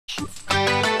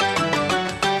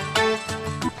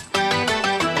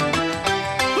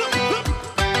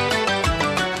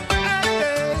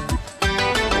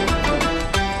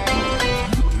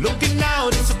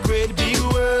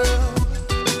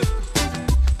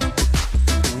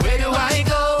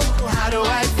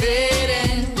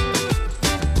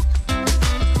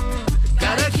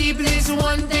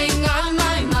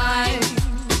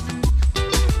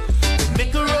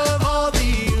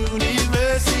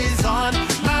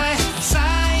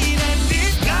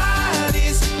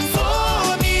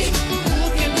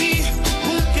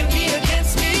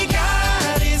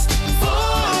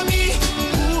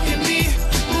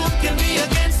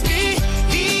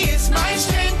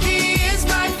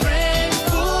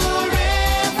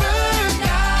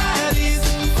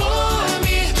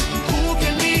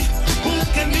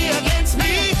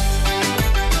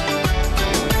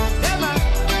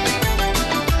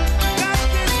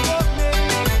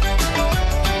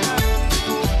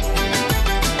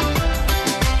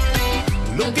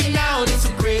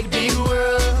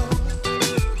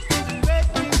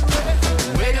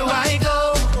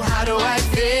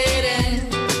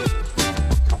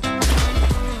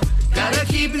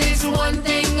sleep, there's one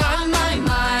thing on my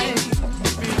mind.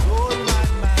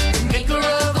 The maker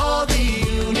of all the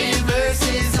universe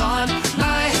is on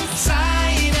my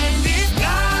side. And if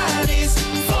God is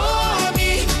for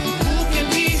me, who can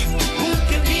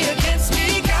be against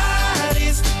me? God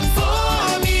is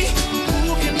for me,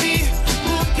 who can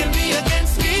be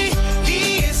against me?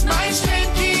 He is my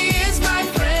strength, He is my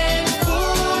friend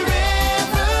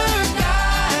forever.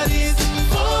 God is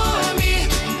for me,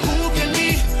 who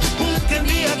can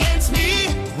be against me?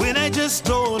 When I just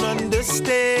don't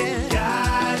understand,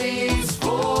 God is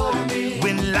for me.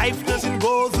 When life doesn't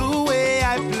go the way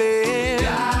I planned,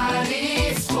 God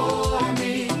is for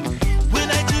me. When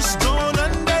I just don't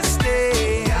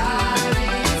understand, God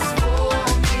is for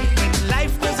me. When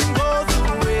life doesn't go the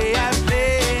way I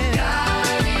planned,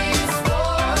 God is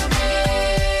for me.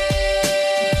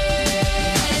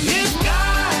 If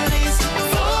God is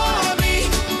for me,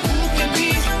 who can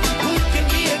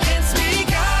be against me?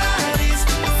 God is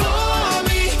for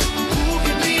me, who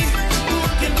can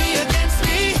be against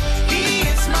me? He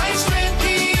is my strength,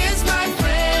 He is my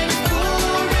friend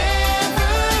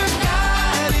forever.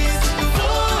 God is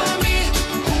for me,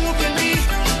 who can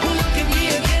be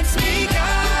against me?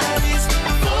 God is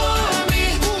for me,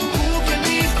 who can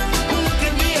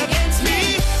be against me?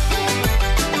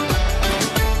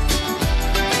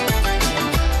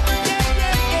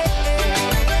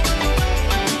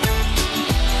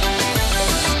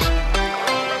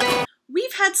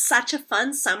 We've had such a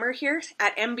fun summer here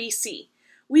at MBC.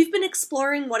 We've been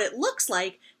exploring what it looks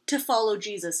like to follow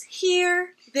Jesus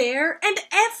here, there, and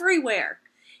everywhere.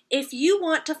 If you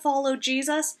want to follow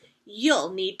Jesus,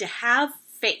 you'll need to have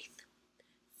faith.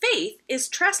 Faith is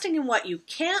trusting in what you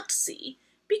can't see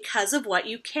because of what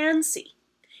you can see.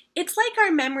 It's like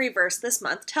our memory verse this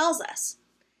month tells us.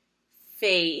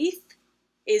 Faith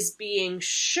is being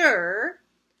sure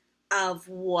of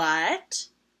what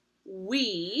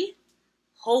we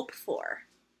hope for.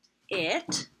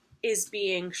 It is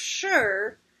being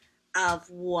sure of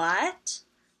what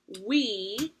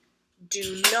we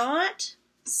do not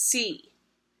see.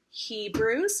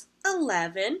 Hebrews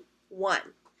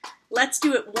 11:1. Let's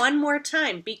do it one more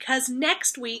time because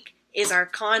next week is our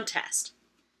contest.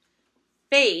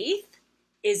 Faith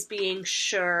is being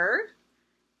sure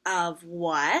of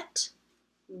what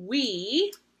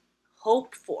we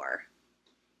hope for.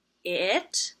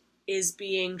 It is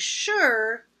being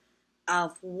sure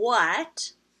of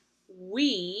what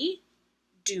we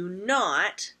do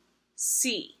not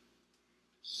see.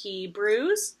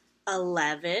 Hebrews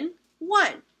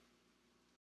 11:1.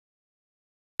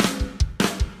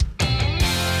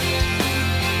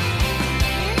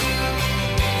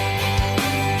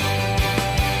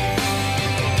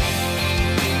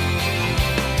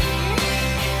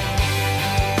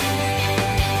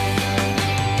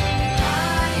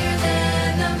 Higher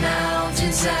than the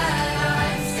mountains that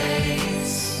I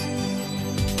face,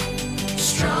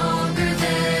 stronger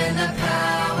than the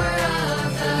power of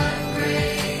the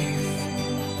grave,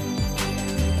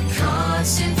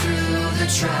 constant through the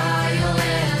trial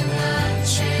and the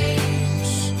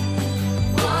change.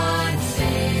 One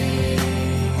thing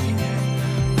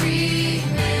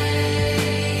remains.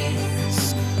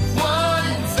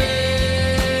 One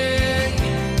thing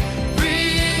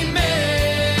remains.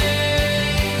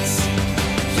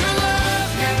 Your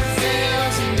love never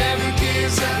fails, it never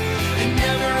gives up, it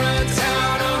never runs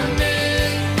out on me.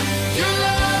 Your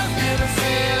love never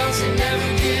fails, it never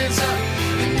gives up,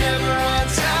 it never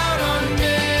runs out on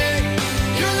me.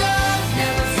 Your love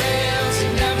never fails,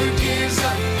 it never gives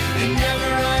up, it never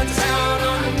runs out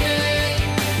on me.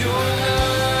 Your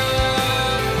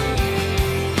love,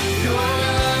 your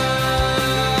love.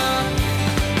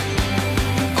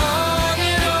 On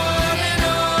and on and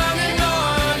on and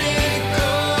on it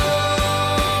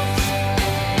goes.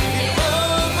 It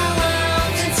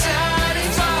overwhelms and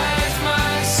satisfies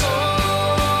my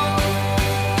soul.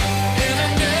 And I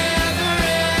never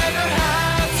ever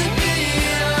have to be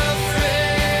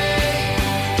afraid.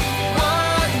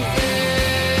 One thing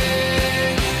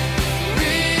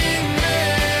remains.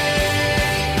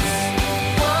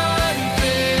 One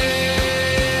thing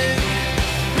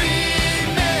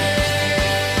remains.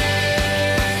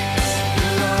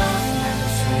 Your love never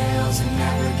fails, it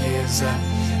never gives up,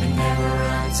 it never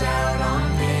runs out on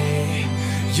me.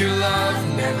 Your love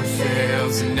never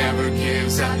fails, it never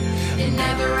gives up, it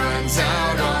never runs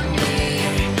out on me.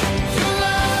 Your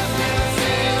love never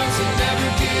fails, it never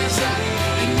gives up,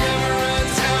 it never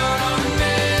runs out on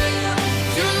me.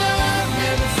 Your love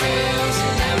never fails,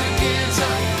 it never gives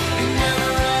up, it never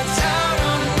runs out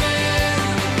on me.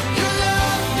 Your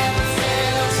love never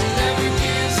fails, it never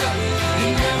gives up,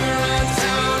 it never runs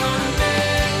out on me.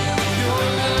 Your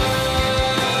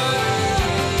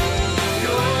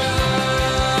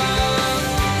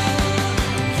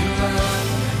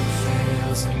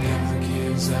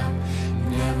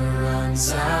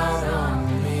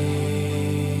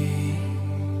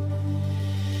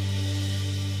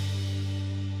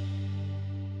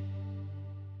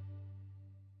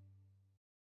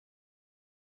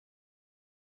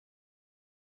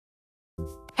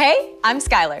Hey, I'm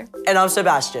Skylar. And I'm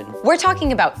Sebastian. We're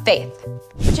talking about faith,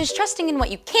 which is trusting in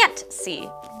what you can't see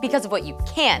because of what you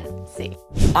can see.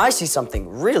 I see something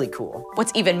really cool.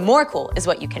 What's even more cool is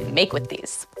what you can make with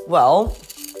these. Well,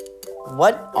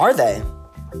 what are they?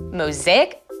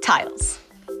 Mosaic tiles.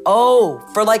 Oh,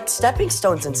 for like stepping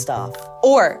stones and stuff.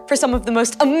 Or for some of the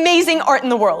most amazing art in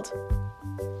the world.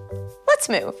 Let's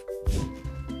move.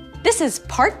 This is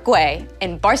Parc Güell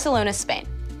in Barcelona, Spain.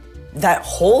 That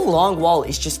whole long wall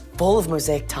is just full of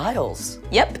mosaic tiles.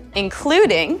 Yep,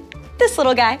 including this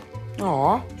little guy.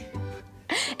 Aw.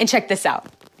 And check this out.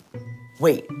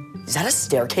 Wait, is that a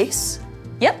staircase?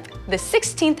 Yep, the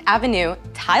 16th Avenue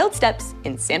tiled steps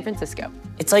in San Francisco.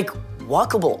 It's like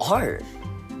walkable art.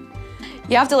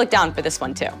 You have to look down for this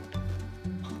one too.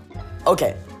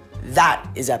 Okay, that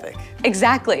is epic.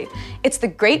 Exactly. It's the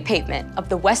Great Pavement of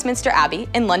the Westminster Abbey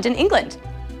in London, England.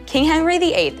 King Henry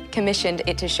VIII commissioned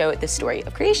it to show the story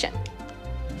of creation.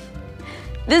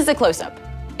 This is a close-up.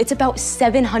 It's about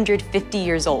 750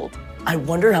 years old. I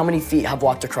wonder how many feet have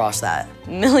walked across that.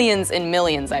 Millions and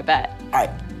millions, I bet. All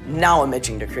right, now I'm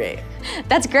itching to create.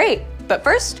 That's great, but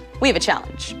first, we have a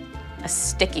challenge. A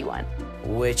sticky one.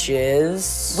 Which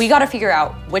is? We gotta figure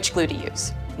out which glue to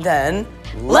use. Then,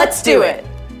 Let's do it!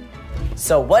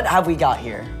 So what have we got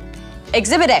here?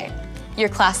 Exhibit A, your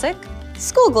classic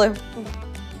school glue.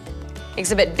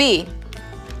 Exhibit B,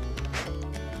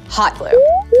 hot glue.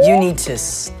 You need to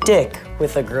stick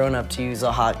with a grown-up to use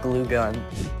a hot glue gun.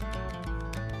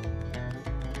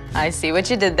 I see what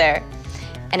you did there.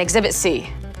 And Exhibit C,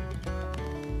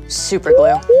 super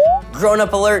glue.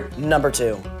 Grown-up alert number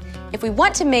 2. If we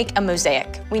want to make a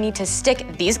mosaic, we need to stick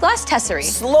these glass tesserae.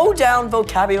 Slow down,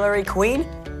 vocabulary queen.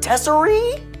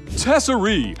 Tesserae?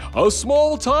 Tesserae, a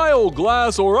small tile,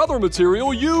 glass, or other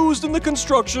material used in the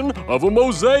construction of a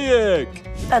mosaic.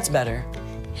 That's better.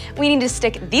 We need to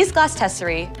stick these glass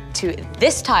tesserae to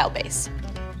this tile base.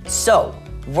 So,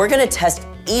 we're gonna test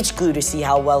each glue to see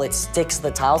how well it sticks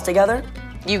the tiles together?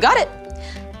 You got it.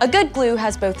 A good glue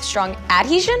has both strong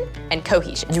adhesion and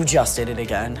cohesion. You just did it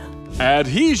again.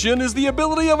 Adhesion is the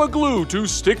ability of a glue to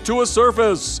stick to a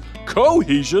surface.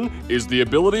 Cohesion is the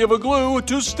ability of a glue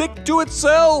to stick to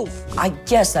itself. I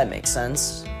guess that makes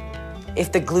sense.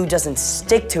 If the glue doesn't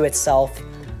stick to itself,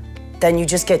 then you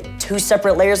just get 2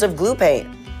 separate layers of glue paint.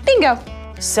 Bingo.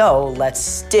 So let's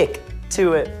stick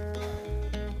to it.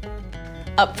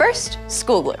 Up first,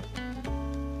 school glue.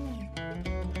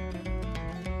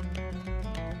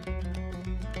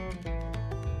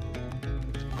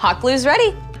 Hot glue's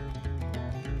ready.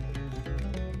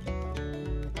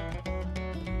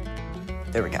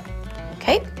 There we go.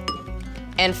 Okay.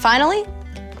 And finally,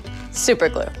 super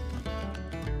glue.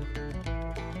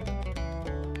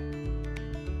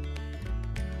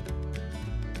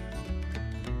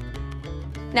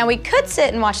 Now we could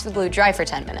sit and watch the glue dry for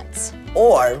 10 minutes.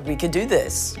 Or we could do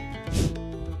this.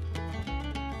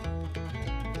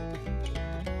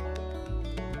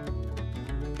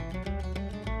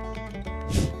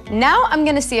 Now I'm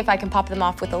gonna see if I can pop them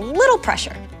off with a little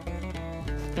pressure.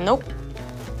 Nope.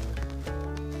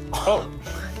 Oh.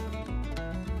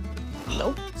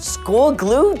 Nope. School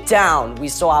glue down. We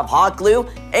still have hot glue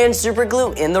and super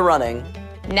glue in the running.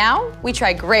 Now we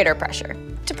try greater pressure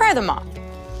to pry them off.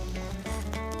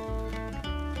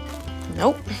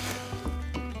 Nope.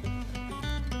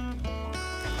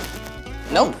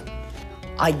 Nope.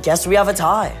 I guess we have a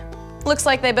tie. Looks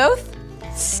like they both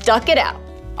stuck it out.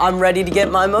 I'm ready to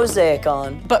get my mosaic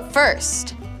on. But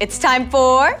first, it's time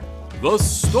for... The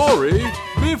story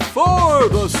before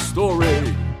the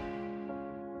story.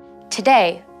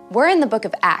 Today, we're in the book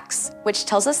of Acts, which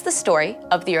tells us the story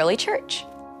of the early church.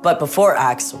 But before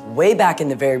Acts, way back in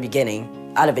the very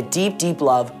beginning, out of a deep, deep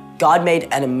love, God made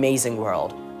an amazing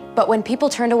world. But when people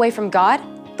turned away from God,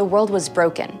 the world was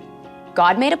broken.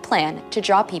 God made a plan to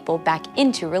draw people back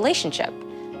into relationship.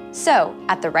 So,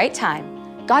 at the right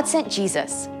time, God sent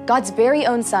Jesus, God's very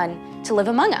own son, to live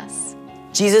among us.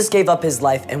 Jesus gave up his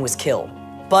life and was killed.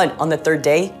 But on the 3rd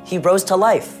day, he rose to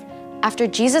life. After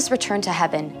Jesus returned to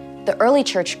heaven, the early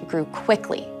church grew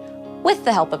quickly, with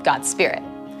the help of God's Spirit.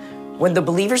 When the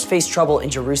believers faced trouble in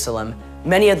Jerusalem,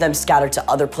 many of them scattered to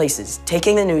other places,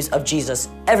 taking the news of Jesus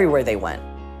everywhere they went.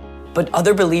 But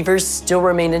other believers still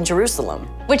remained in Jerusalem.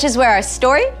 Which is where our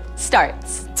story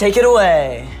starts. Take it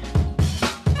away.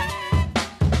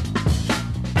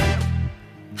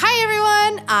 Hi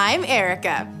everyone, I'm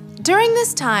Erica. During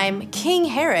this time, King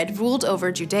Herod ruled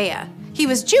over Judea. He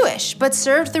was Jewish, but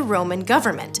served the Roman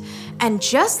government. And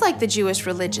just like the Jewish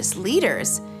religious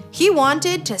leaders, he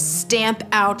wanted to stamp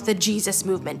out the Jesus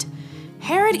movement.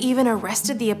 Herod even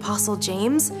arrested the Apostle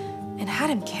James and had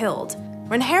him killed.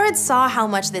 When Herod saw how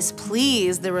much this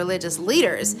pleased the religious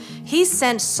leaders, he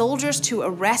sent soldiers to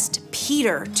arrest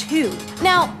Peter too.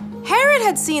 Now, Herod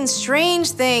had seen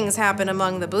strange things happen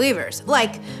among the believers,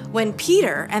 like when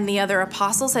Peter and the other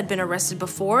apostles had been arrested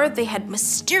before, they had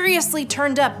mysteriously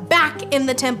turned up back in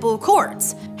the temple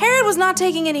courts. Herod was not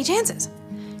taking any chances.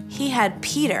 He had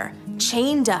Peter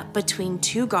chained up between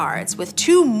 2 guards with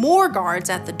 2 more guards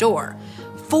at the door.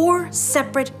 4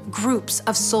 separate groups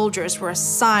of soldiers were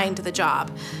assigned to the job.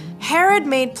 Herod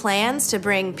made plans to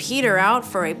bring Peter out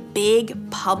for a big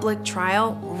public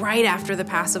trial right after the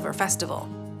Passover festival.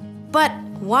 But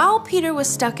while Peter was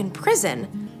stuck in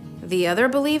prison, the other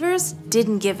believers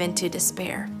didn't give in to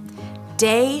despair.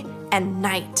 Day and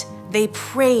night, they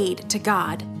prayed to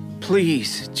God.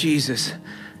 Please, Jesus,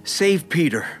 save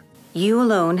Peter. You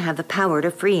alone have the power to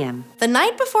free him. The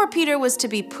night before Peter was to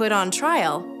be put on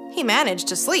trial, he managed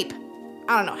to sleep.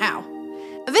 I don't know how.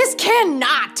 This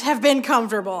cannot have been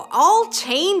comfortable, all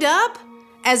chained up.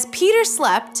 As Peter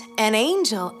slept, an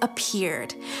angel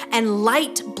appeared, and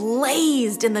light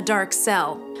blazed in the dark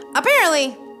cell.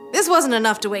 Apparently, this wasn't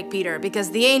enough to wake Peter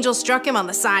because the angel struck him on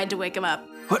the side to wake him up.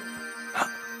 What?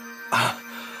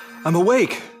 I'm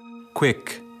awake.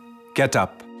 Quick, get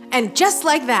up. And just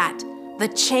like that, the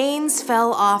chains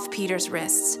fell off Peter's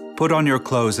wrists. Put on your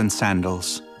clothes and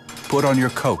sandals. Put on your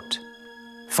coat.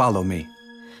 Follow me.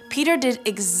 Peter did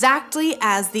exactly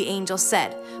as the angel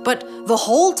said, but the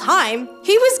whole time,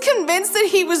 he was convinced that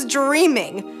he was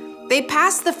dreaming. They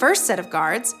passed the first set of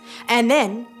guards, and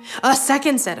then a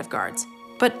second set of guards,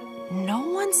 but no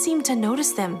one seemed to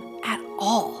notice them at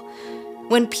all.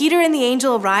 When Peter and the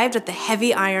angel arrived at the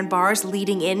heavy iron bars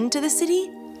leading into the city,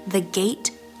 the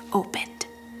gate opened,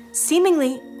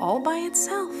 seemingly all by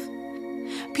itself.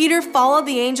 Peter followed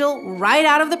the angel right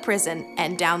out of the prison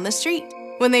and down the street.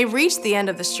 When they reached the end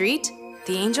of the street,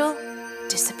 the angel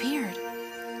disappeared.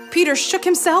 Peter shook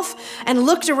himself and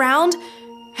looked around,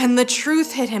 and the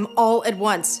truth hit him all at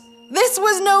once. This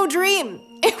was no dream.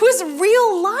 It was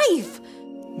real life.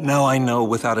 Now I know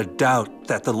without a doubt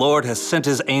that the Lord has sent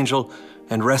his angel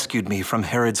and rescued me from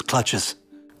Herod's clutches.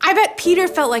 I bet Peter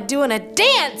felt like doing a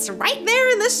dance right there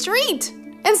in the street.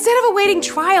 Instead of awaiting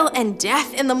trial and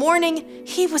death in the morning,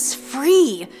 he was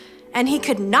free, and he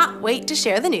could not wait to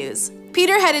share the news.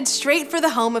 Peter headed straight for the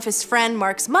home of his friend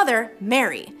Mark's mother,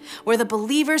 Mary, where the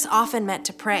believers often met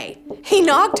to pray. He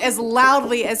knocked as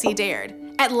loudly as he dared.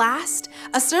 At last,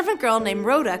 a servant girl named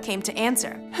Rhoda came to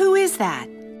answer. Who is that?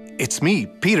 It's me,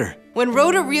 Peter. When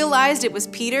Rhoda realized it was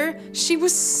Peter, she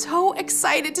was so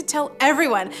excited to tell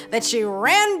everyone that she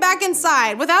ran back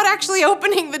inside without actually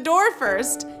opening the door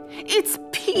first. It's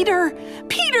Peter!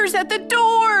 Peter's at the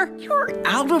door! You're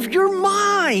out of your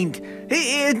mind.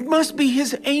 It must be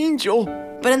his angel.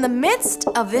 But in the midst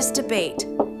of this debate,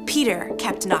 Peter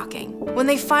kept knocking. When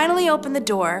they finally opened the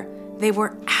door, they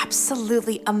were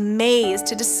absolutely amazed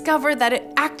to discover that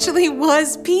it actually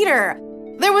was Peter.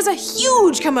 There was a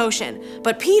huge commotion,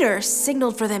 but Peter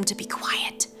signaled for them to be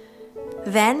quiet.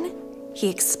 Then he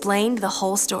explained the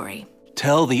whole story.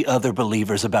 Tell the other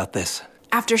believers about this.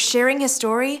 After sharing his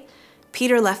story,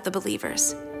 Peter left the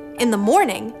believers. In the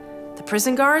morning, the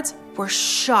prison guards were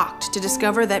shocked to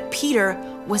discover that Peter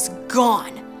was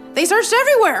gone. They searched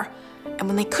everywhere, and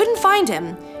when they couldn't find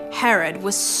him, Herod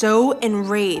was so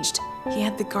enraged he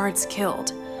had the guards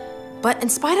killed. But in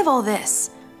spite of all this,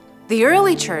 the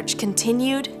early church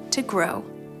continued to grow.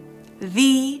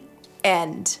 The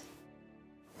end.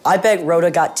 I bet Rhoda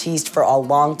got teased for a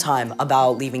long time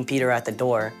about leaving Peter at the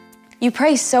door. You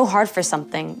pray so hard for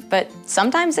something, but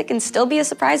sometimes it can still be a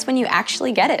surprise when you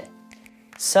actually get it.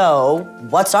 So,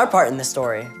 what's our part in the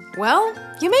story? Well,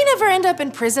 you may never end up in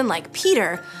prison like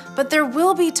Peter, but there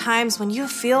will be times when you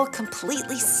feel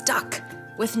completely stuck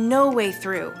with no way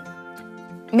through.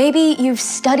 Maybe you've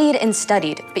studied and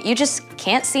studied, but you just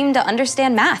can't seem to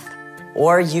understand math.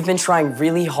 Or you've been trying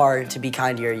really hard to be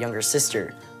kind to your younger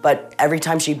sister, but every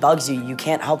time she bugs you, you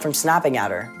can't help from snapping at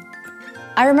her.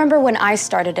 I remember when I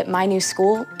started at my new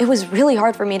school, it was really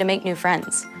hard for me to make new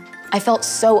friends. I felt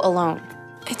so alone.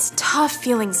 It's tough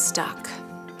feeling stuck,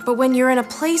 but when you're in a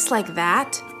place like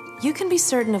that, you can be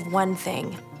certain of one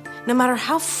thing. No matter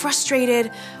how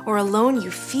frustrated or alone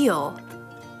you feel,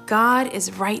 God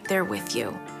is right there with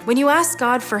you. When you ask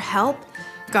God for help,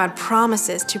 God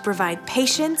promises to provide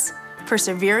patience,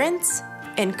 perseverance,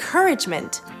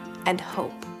 encouragement, and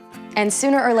hope. And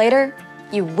sooner or later,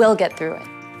 you will get through it.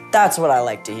 That's what I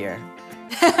like to hear.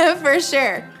 For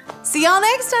sure. See y'all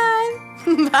next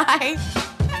time. Bye.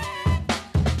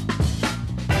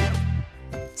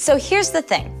 So here's the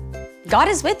thing. God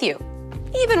is with you,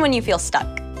 even when you feel stuck.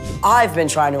 I've been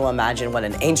trying to imagine what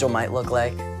an angel might look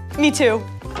like. Me too.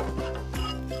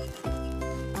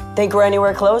 Think we're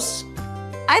anywhere close?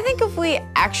 I think if we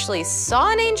actually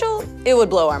saw an angel, it would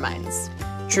blow our minds.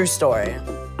 True story.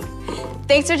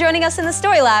 Thanks for joining us in the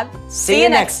Story Lab. See you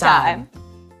next time.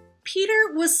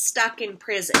 Peter was stuck in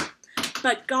prison,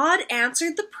 but God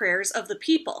answered the prayers of the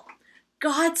people.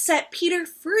 God set Peter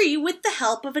free with the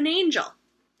help of an angel.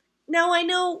 Now I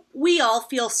know we all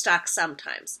feel stuck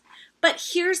sometimes, but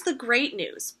here's the great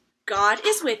news. God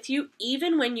is with you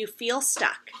even when you feel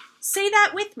stuck. Say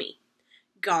that with me.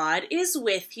 God is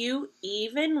with you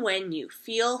even when you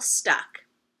feel stuck.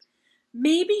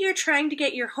 Maybe you're trying to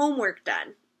get your homework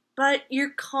done, but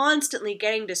you're constantly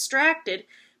getting distracted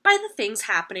by the things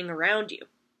happening around you.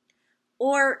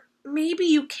 Or maybe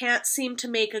you can't seem to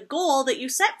make a goal that you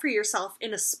set for yourself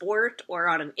in a sport or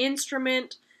on an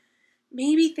instrument.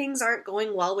 Maybe things aren't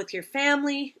going well with your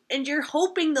family, and you're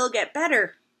hoping they'll get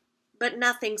better, but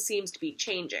nothing seems to be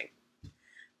changing.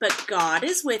 But God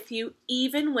is with you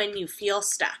even when you feel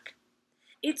stuck.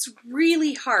 It's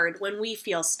really hard when we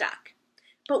feel stuck.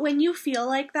 But when you feel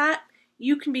like that,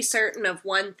 you can be certain of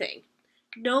one thing.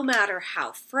 No matter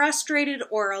how frustrated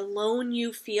or alone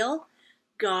you feel,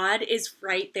 God is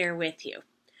right there with you.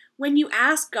 When you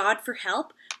ask God for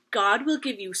help, God will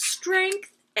give you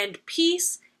strength and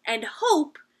peace and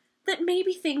hope that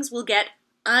maybe things will get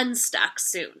unstuck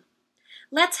soon.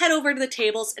 Let's head over to the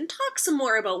tables and talk some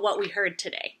more about what we heard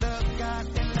today. Love God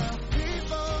and love